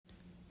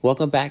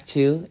Welcome back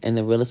to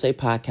NTheRealestWay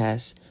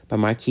podcast by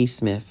Marqes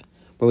Smith,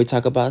 where we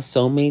talk about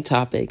so many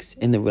topics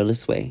in the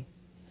realest way.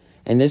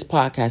 In this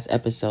podcast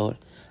episode,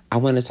 I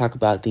want to talk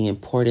about the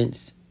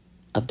importance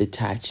of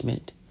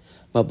detachment.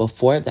 But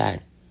before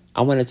that,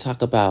 I want to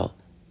talk about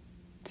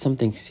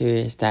something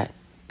serious that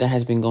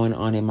has been going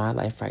on in my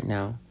life right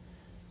now.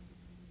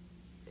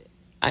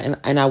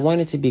 And I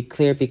want it to be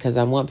clear because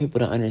I want people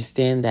to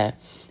understand that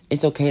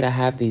it's okay to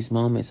have these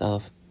moments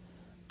of,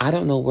 I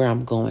don't know where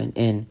I'm going.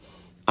 And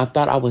I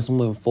thought I was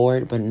moving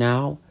forward, but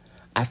now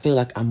I feel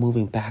like I'm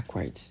moving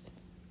backwards.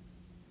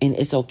 And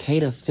it's okay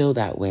to feel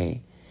that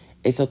way.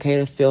 It's okay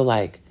to feel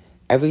like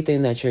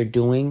everything that you're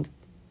doing,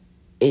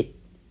 it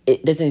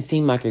doesn't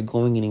seem like you're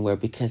going anywhere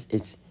because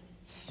it's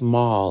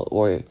small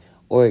or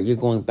you're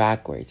going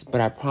backwards. But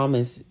I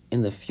promise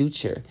in the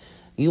future,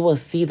 you will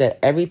see that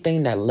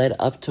everything that led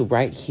up to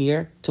right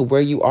here, to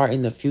where you are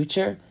in the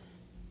future,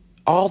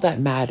 all that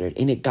mattered,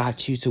 and it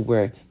got you to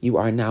where you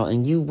are now.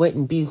 And you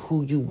wouldn't be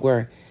who you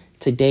were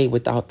today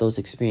without those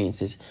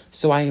experiences.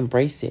 So I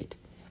embrace it.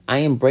 I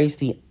embrace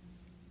the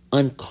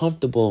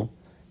uncomfortableness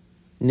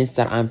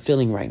that I'm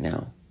feeling right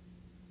now.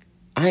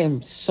 I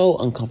am so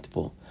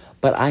uncomfortable,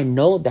 but I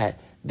know that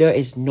there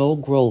is no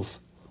growth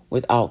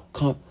without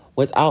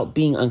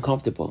being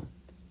uncomfortable.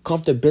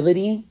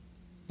 Comfortability,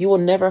 you will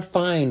never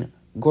find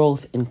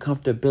growth in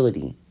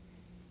comfortability.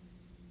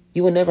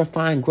 You will never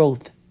find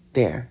growth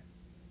there.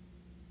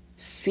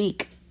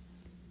 Seek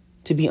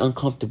to be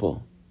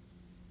uncomfortable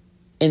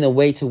in a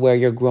way to where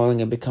you're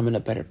growing and becoming a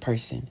better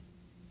person.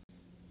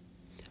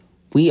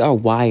 We are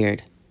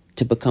wired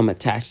to become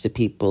attached to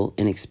people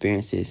and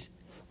experiences.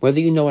 Whether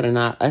you know it or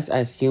not, us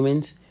as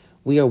humans,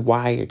 we are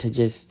wired to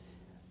just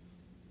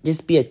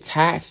be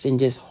attached and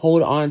just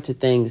hold on to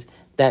things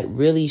that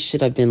really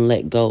should have been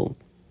let go.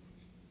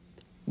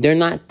 They're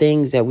not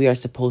things that we are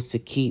supposed to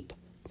keep,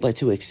 but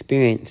to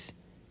experience.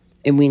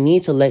 And we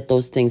need to let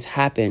those things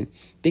happen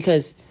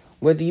because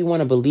whether you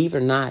want to believe or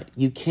not,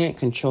 you can't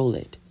control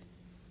it.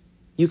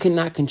 You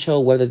cannot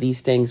control whether these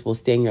things will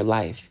stay in your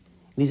life.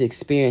 These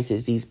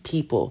experiences, these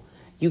people,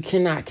 you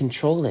cannot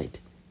control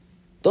it.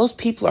 Those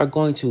people are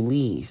going to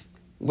leave,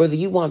 whether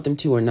you want them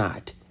to or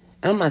not.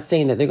 And I'm not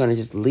saying that they're going to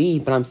just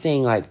leave, but I'm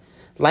saying like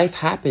life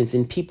happens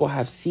and people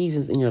have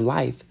seasons in your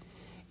life.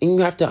 And you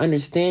have to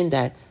understand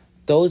that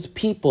those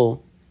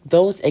people,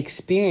 those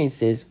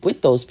experiences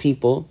with those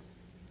people,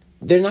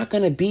 they're not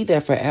going to be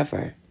there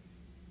forever.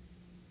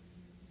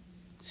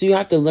 So you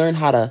have to learn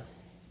how to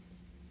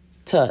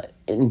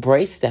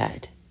embrace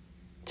that,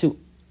 to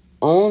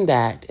own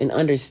that and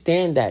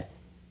understand that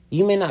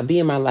you may not be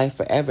in my life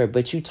forever,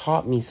 but you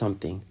taught me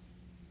something.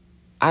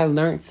 I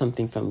learned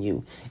something from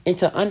you. And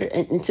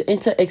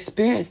to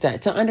experience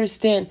that, to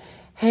understand,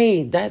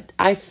 hey, that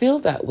I feel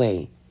that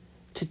way,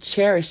 to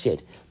cherish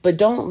it. But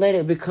don't let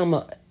it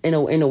become in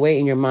a way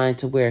in your mind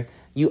to where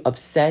you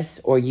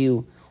obsess or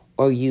you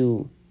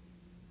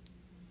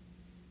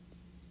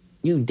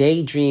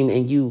daydream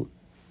and you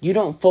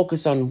don't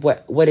focus on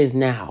what is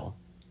now.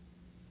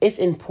 It's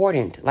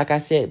important, like I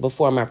said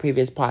before in my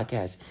previous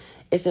podcast,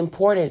 it's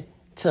important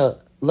to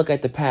look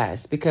at the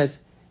past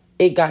because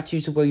it got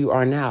you to where you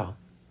are now.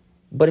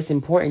 But it's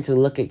important to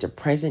look at your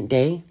present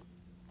day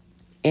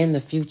and the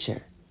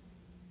future.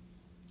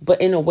 But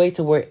in a way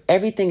to where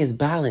everything is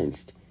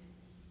balanced.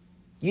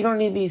 You don't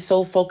need to be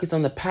so focused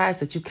on the past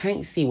that you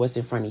can't see what's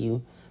in front of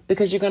you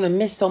because you're going to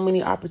miss so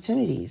many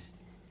opportunities.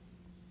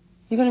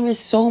 You're going to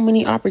miss so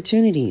many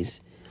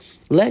opportunities.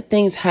 Let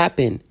things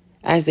happen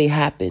as they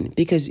happen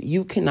because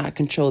you cannot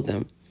control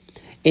them.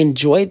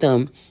 Enjoy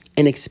them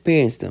and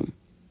experience them.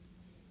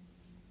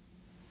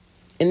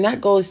 And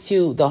that goes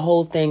to the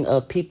whole thing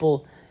of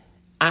people.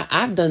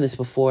 I've done this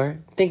before,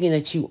 thinking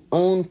that you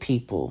own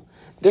people.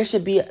 There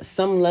should be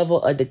some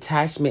level of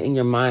detachment in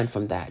your mind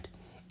from that.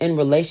 In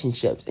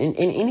relationships, in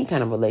any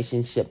kind of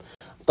relationship,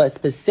 but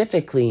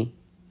specifically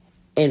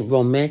in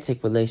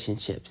romantic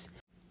relationships.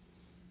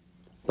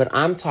 But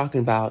I'm talking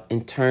about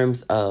in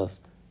terms of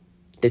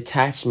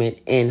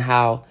detachment and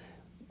how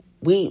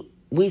we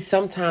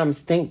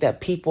sometimes think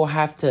that people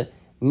have to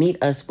meet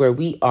us where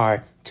we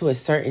are to a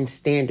certain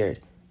standard,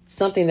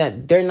 something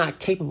that they're not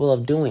capable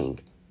of doing.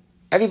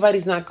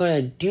 Everybody's not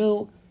going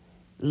to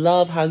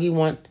love how you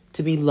want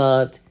to be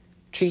loved,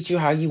 treat you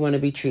how you want to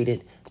be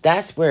treated.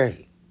 That's where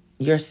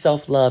your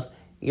self-love,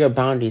 your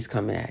boundaries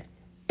come at,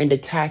 and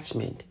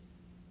detachment.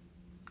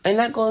 And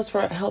that goes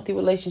for healthy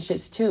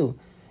relationships too.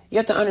 You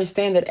have to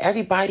understand that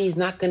everybody's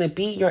not going to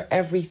be your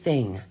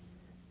everything.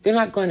 They're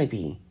not going to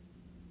be.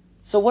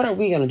 So what are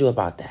we going to do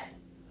about that?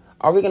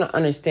 Are we going to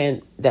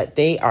understand that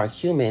they are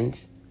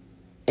humans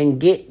and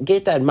get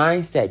that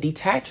mindset,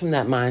 detach from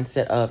that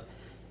mindset of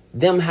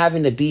them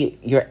having to be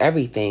your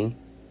everything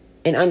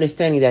and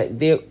understanding that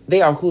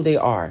they are who they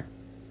are?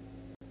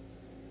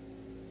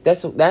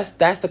 That's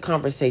the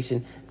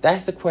conversation.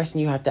 That's the question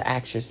you have to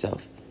ask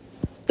yourself.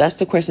 That's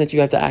the question that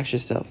you have to ask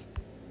yourself.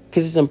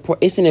 Because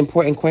it's an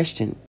important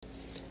question.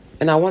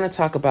 And I want to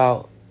talk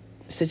about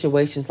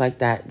situations like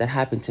that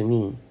happened to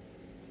me.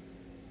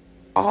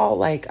 all,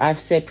 like I've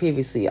said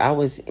previously, I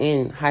was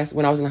in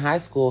when I was in high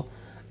school,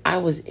 I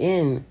was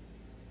in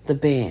the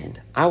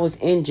band. I was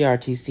in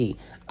JRTC.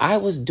 I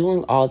was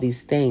doing all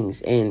these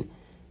things. And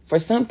for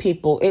some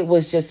people, it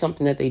was just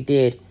something that they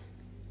did,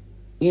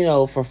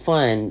 for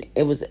fun.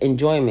 It was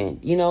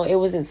enjoyment. It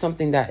wasn't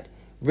something that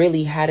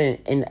really had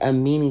a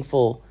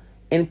meaningful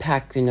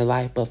impact in their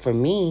life. But for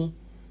me,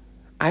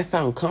 I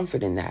found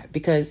comfort in that,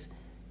 because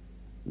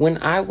when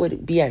I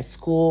would be at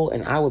school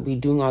and I would be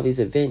doing all these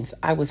events,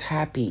 I was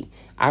happy.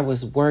 I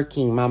was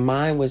working. My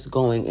mind was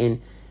going.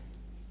 And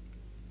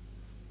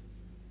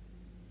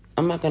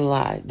I'm not going to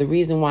lie, the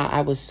reason why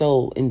I was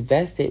so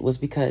invested was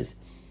because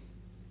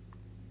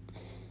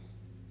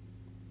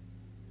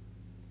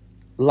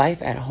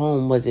life at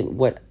home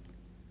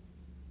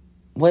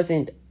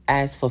wasn't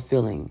as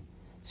fulfilling.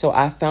 So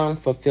I found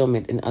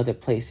fulfillment in other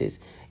places.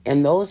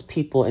 And those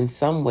people, in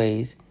some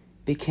ways,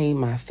 became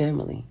my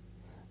family.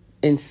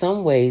 In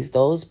some ways,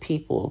 those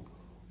people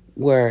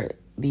were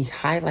the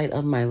highlight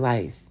of my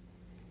life.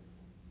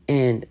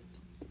 And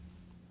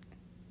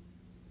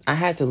I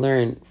had to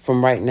learn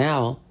from right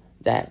now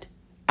that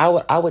I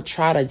would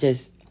try to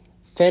just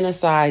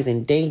fantasize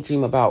and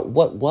daydream about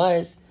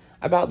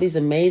these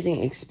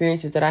amazing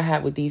experiences that I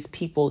had with these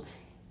people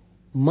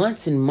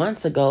months and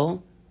months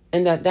ago,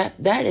 and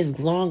that is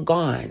long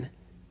gone.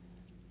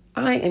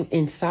 I am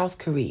in South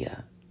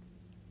Korea.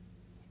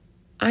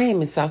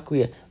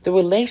 The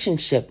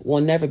relationship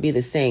will never be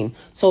the same.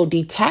 So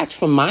detach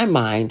from my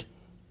mind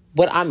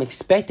what I'm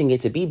expecting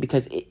it to be,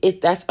 because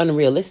that's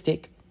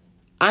unrealistic.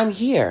 I'm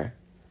here.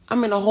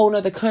 I'm in a whole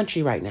nother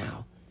country right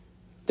now.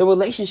 The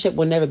relationship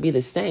will never be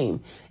the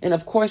same. And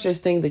of course, there's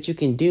things that you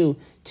can do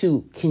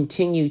to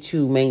continue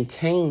to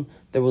maintain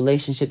the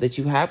relationship that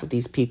you have with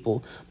these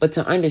people. But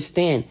to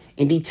understand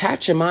and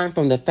detach your mind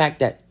from the fact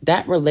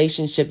that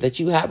relationship that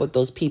you have with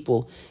those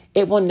people,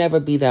 it will never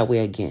be that way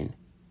again.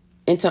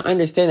 And to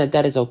understand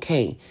that is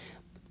okay.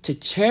 To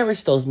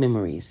cherish those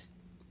memories.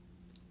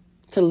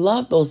 To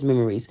love those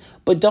memories.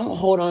 But don't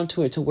hold on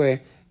to it to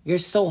where you're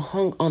so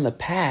hung on the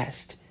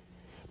past.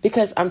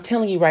 Because I'm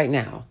telling you right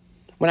now,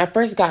 when I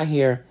first got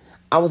here,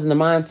 I was in the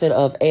mindset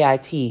of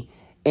AIT,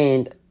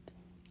 and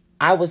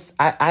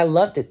I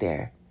loved it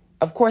there.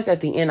 Of course, at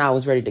the end, I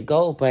was ready to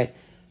go, but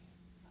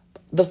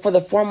for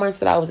the 4 months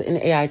that I was in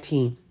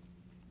AIT,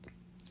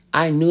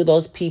 I knew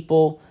those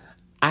people.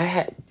 I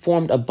had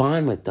formed a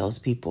bond with those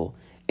people,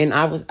 and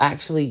I was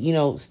actually,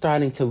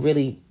 starting to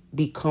really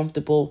be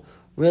comfortable,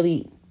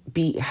 really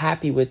be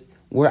happy with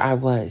where I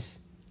was.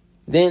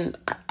 Then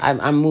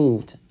I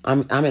moved.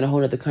 I'm in a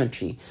whole other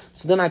country.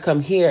 So then I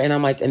come here and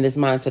I'm like in this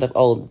mindset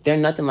of, they're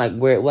nothing like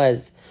where it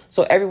was.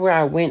 So everywhere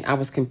I went, I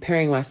was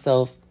comparing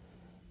myself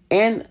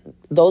and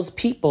those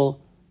people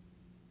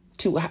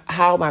to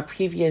how my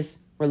previous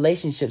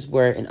relationships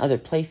were in other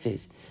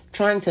places,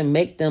 trying to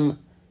make them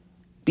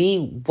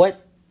be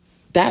what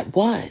that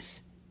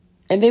was.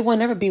 And they will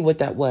never be what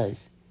that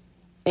was.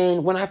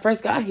 And when I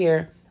first got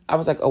here, I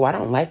was like, I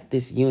don't like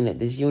this unit.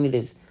 This unit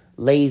is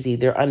lazy.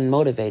 They're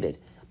unmotivated.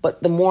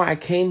 But the more I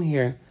came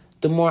here,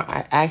 the more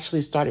I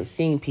actually started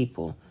seeing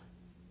people.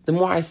 The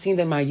more I seen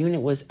that my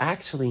unit was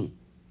actually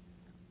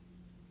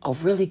a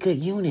really good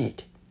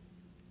unit.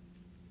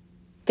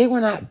 They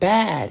were not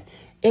bad.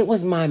 It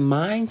was my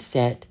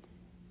mindset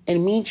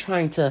and me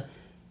trying to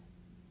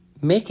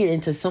make it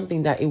into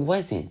something that it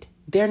wasn't.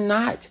 They're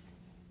not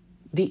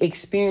the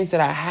experience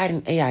that I had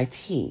in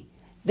AIT.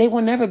 They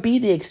will never be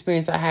the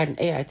experience I had in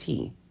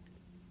AIT.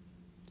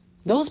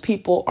 Those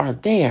people are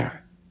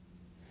there.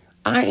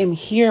 I am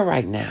here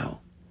right now.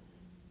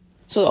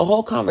 So the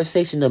whole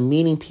conversation of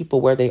meeting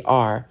people where they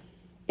are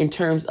in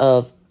terms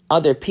of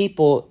other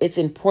people, it's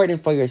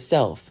important for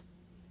yourself.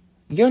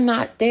 You're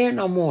not there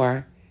no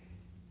more.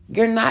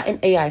 You're not in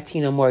AIT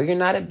no more. You're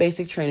not at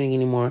basic training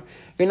anymore.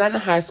 You're not in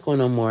high school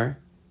no more.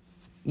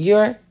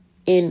 You're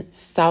in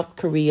South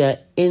Korea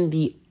in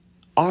the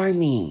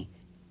army.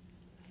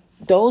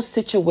 Those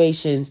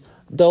situations,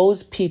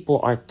 those people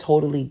are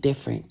totally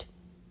different.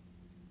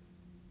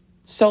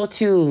 So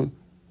to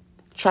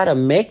try to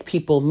make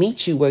people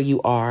meet you where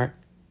you are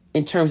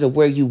in terms of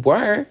where you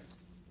were,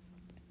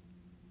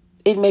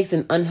 it makes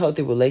an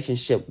unhealthy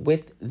relationship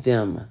with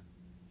them.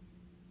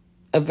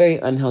 A very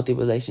unhealthy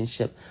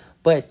relationship.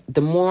 But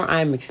the more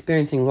I'm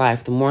experiencing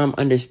life, the more I'm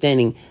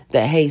understanding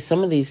that, hey,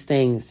 some of these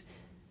things,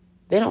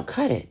 they don't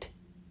cut it.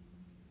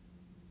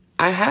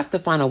 I have to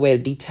find a way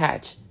to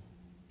detach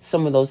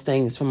some of those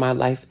things from my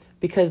life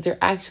because they're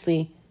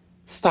actually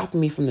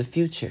stopping me from the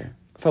future,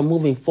 from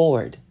moving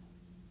forward.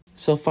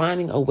 So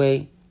finding a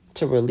way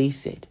to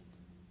release it.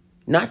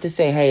 Not to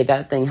say, hey,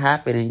 that thing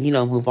happened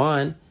and, move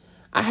on.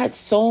 I had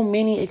so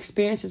many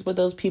experiences with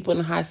those people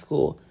in high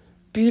school.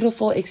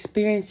 Beautiful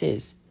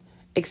experiences.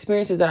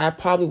 Experiences that I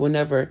probably will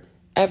never,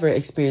 ever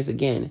experience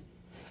again.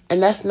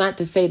 And that's not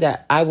to say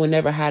that I will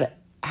never have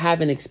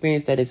an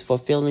experience that is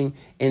fulfilling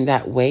in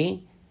that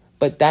way.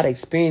 But that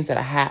experience that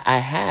I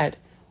had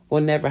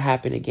will never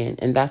happen again.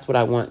 And that's what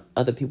I want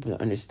other people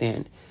to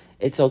understand.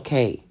 It's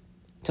okay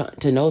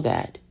to know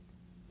that.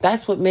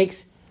 That's what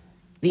makes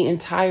the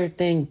entire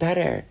thing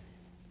better.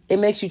 It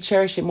makes you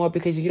cherish it more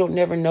because you don't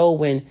never know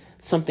when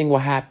something will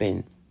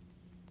happen.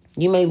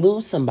 You may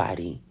lose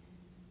somebody.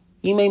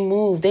 You may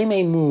move. They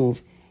may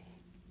move.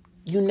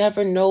 You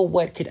never know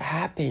what could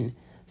happen.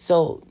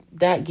 So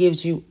that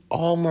gives you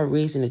all more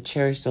reason to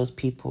cherish those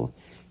people,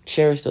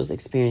 cherish those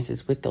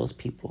experiences with those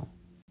people.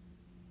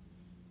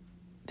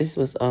 This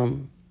was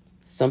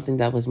something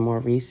that was more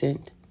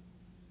recent,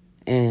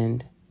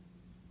 and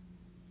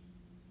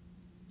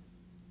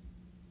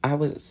I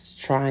was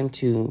trying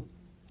to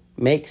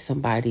make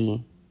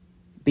somebody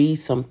be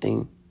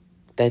something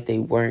that they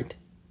weren't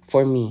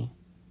for me.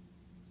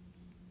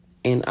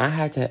 And I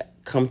had to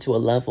come to a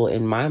level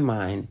in my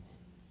mind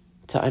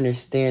to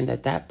understand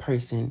that that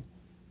person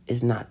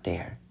is not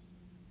there.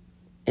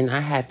 And I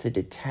had to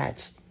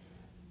detach,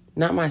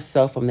 not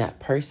myself from that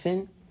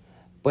person,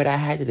 but I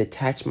had to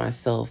detach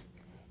myself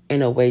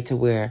in a way to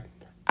where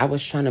I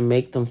was trying to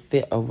make them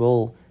fit a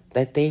role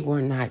that they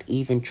were not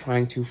even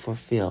trying to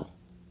fulfill.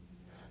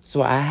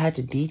 So I had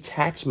to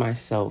detach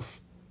myself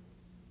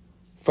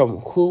from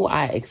who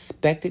I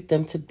expected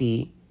them to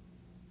be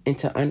and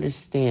to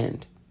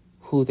understand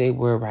who they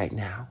were right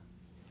now.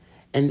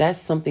 And that's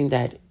something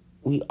that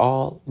we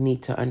all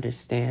need to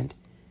understand.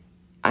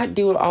 I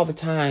do it all the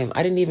time.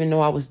 I didn't even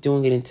know I was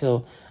doing it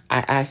until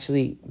I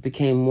actually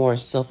became more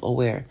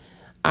self-aware.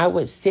 I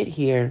would sit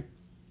here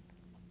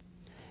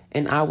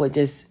and I would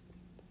just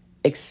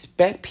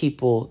expect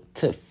people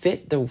to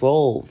fit the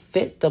role,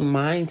 fit the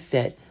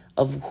mindset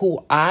of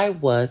who I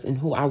was and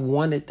who I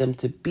wanted them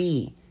to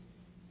be.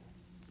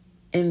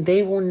 And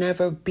they will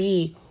never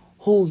be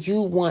who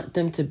you want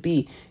them to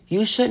be.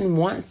 You shouldn't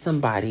want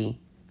somebody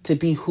to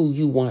be who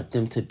you want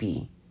them to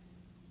be.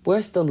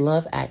 Where's the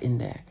love at in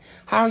there?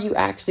 How are you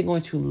actually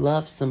going to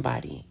love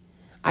somebody?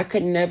 I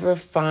could never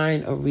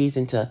find a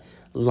reason to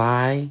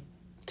lie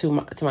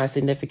to my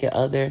significant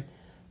other,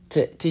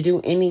 to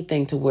do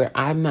anything to where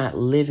I'm not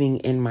living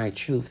in my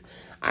truth.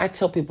 I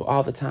tell people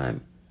all the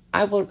time,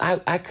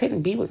 I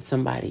couldn't be with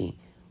somebody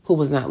who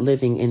was not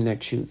living in their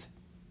truth.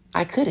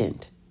 I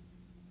couldn't.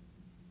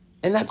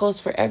 And that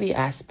goes for every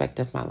aspect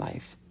of my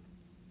life.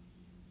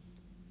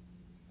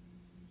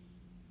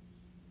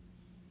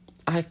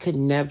 I could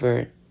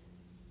never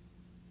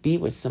be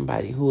with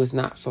somebody who is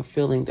not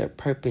fulfilling their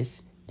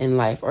purpose in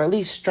life, or at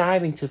least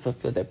striving to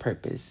fulfill their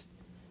purpose.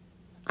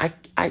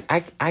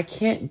 I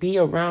can't be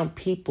around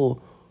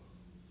people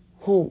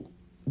who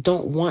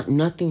don't want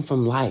nothing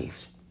from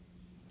life.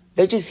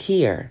 They're just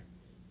here.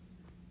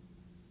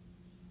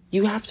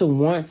 You have to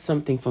want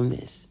something from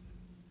this,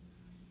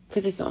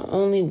 because it's the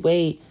only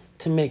way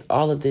to make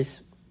all of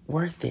this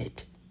worth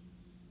it.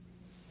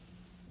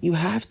 You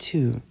have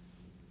to.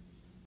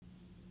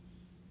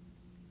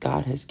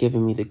 God has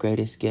given me the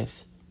greatest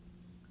gift.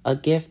 A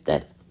gift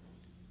that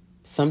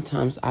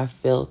sometimes I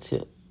fail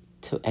to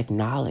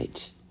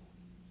acknowledge.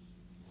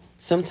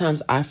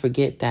 Sometimes I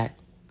forget that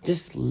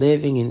just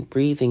living and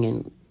breathing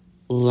and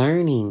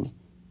learning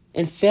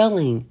and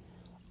failing,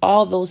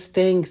 all those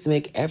things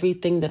make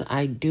everything that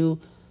I do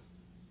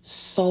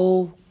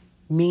so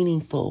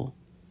meaningful.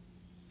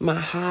 My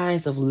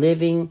highs of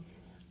living,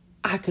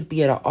 I could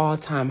be at an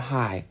all-time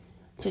high.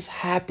 Just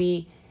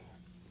happy,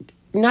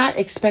 not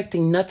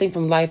expecting nothing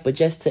from life, but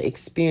just to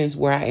experience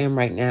where I am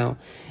right now.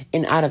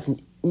 And out of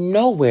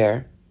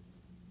nowhere,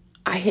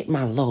 I hit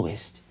my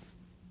lowest.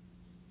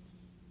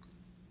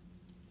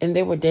 And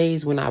there were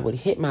days when I would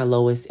hit my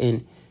lowest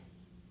and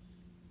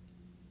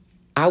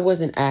I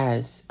wasn't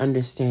as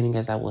understanding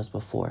as I was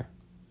before.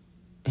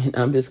 And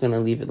I'm just going to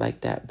leave it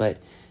like that.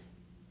 But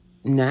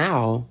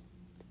now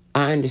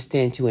I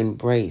understand to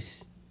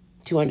embrace,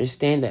 to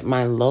understand that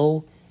my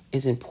low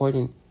is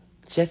important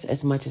just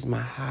as much as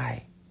my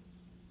high.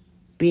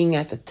 Being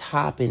at the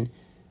top and,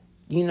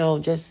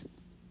 just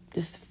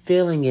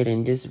feeling it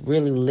and just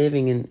really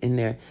living in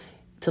there.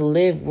 To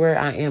live where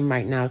I am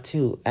right now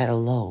too, at a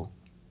low.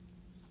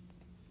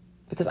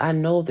 Because I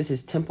know this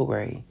is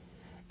temporary.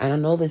 And I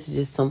know this is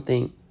just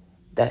something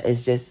that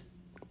is just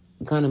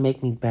going to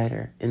make me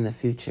better in the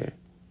future.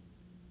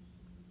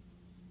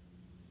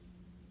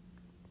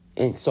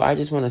 And so I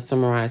just want to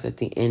summarize at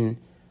the end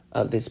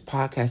of this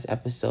podcast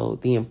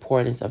episode the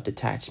importance of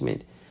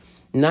detachment.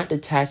 Not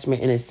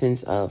detachment in a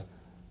sense of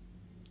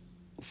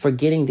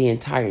forgetting the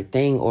entire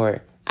thing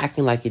or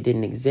acting like it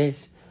didn't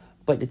exist,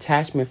 but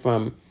detachment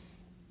from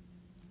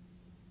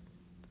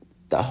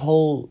the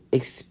whole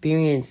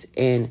experience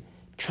and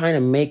trying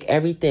to make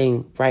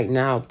everything right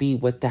now be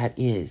what that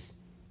is.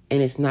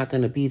 And it's not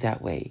going to be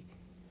that way.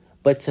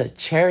 But to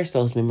cherish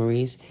those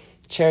memories,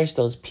 cherish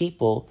those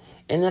people.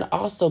 And that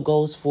also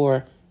goes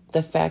for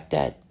the fact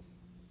that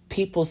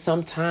people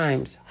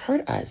sometimes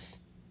hurt us.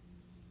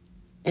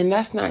 And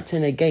that's not to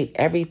negate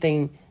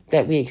everything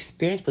that we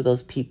experience with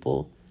those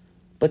people,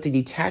 but to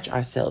detach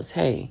ourselves.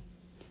 Hey,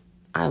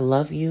 I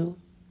love you.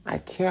 I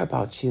care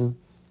about you.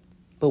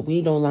 But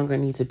we no longer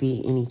need to be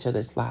in each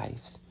other's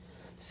lives.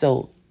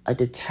 So a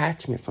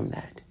detachment from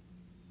that.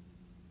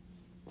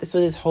 That's what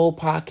this whole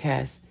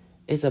podcast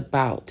is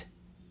about.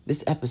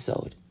 This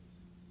episode.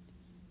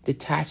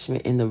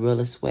 Detachment in the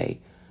realest way.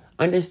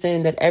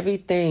 Understanding that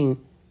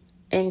everything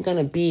ain't going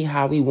to be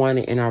how we want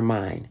it in our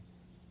mind.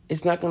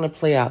 It's not going to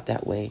play out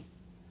that way.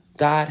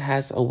 God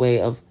has a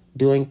way of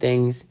doing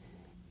things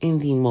in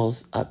the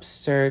most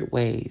absurd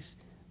ways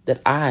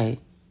that I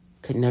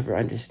could never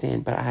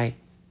understand, but I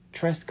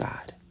trust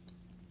God.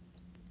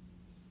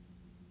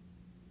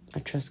 I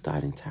trust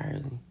God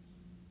entirely.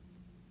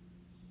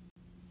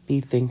 Be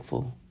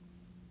thankful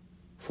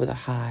for the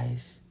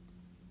highs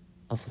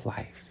of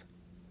life,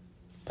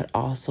 but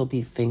also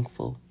be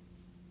thankful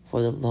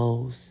for the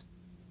lows.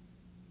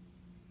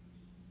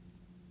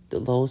 The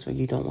lows where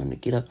you don't want to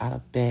get up out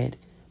of bed,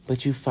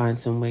 but you find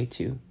some way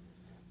to.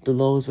 The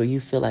lows where you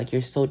feel like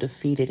you're so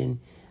defeated and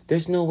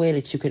there's no way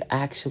that you could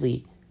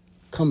actually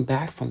come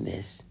back from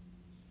this.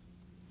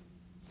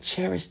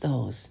 Cherish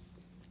those,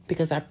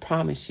 because I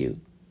promise you,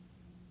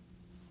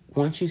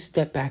 once you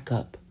step back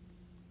up,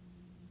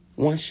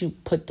 once you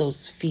put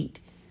those feet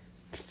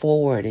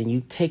forward and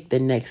you take the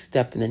next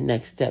step and the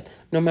next step,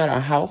 no matter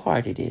how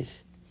hard it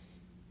is,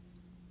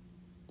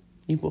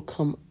 you will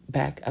come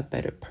back a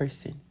better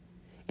person.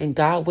 And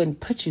God wouldn't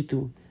put you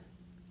through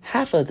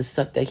half of the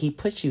stuff that he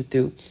put you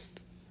through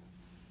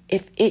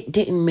if it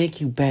didn't make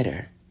you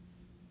better.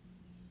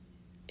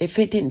 If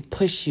it didn't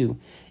push you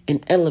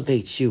and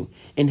elevate you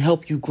and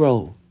help you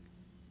grow.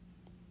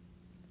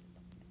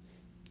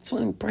 So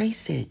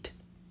embrace it.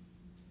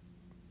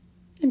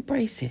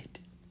 Embrace it.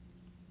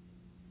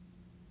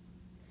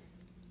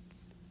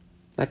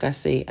 Like I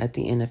say at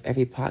the end of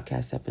every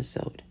podcast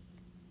episode,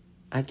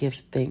 I give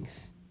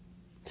thanks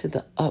to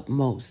the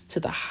utmost, to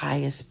the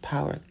highest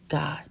power,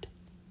 God.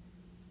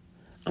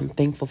 I'm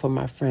thankful for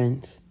my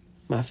friends,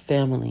 my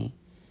family,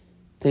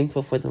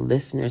 thankful for the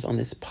listeners on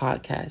this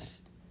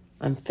podcast.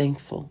 I'm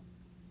thankful.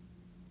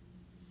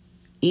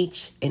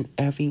 Each and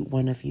every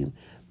one of you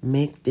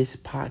make this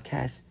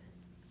podcast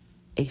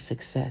a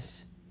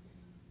success.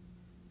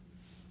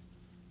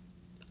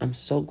 I'm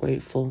so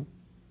grateful.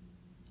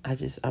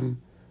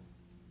 I'm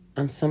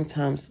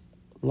sometimes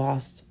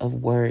lost of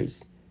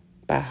words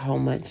by how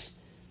much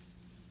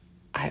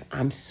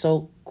I'm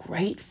so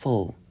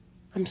grateful.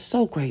 I'm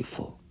so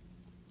grateful.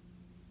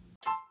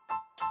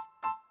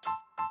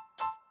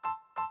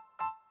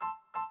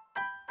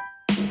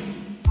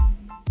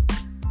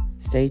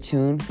 Stay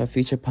tuned for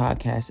future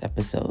podcast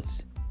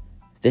episodes.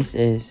 This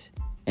is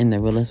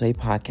NTheRealestWay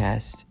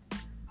podcast.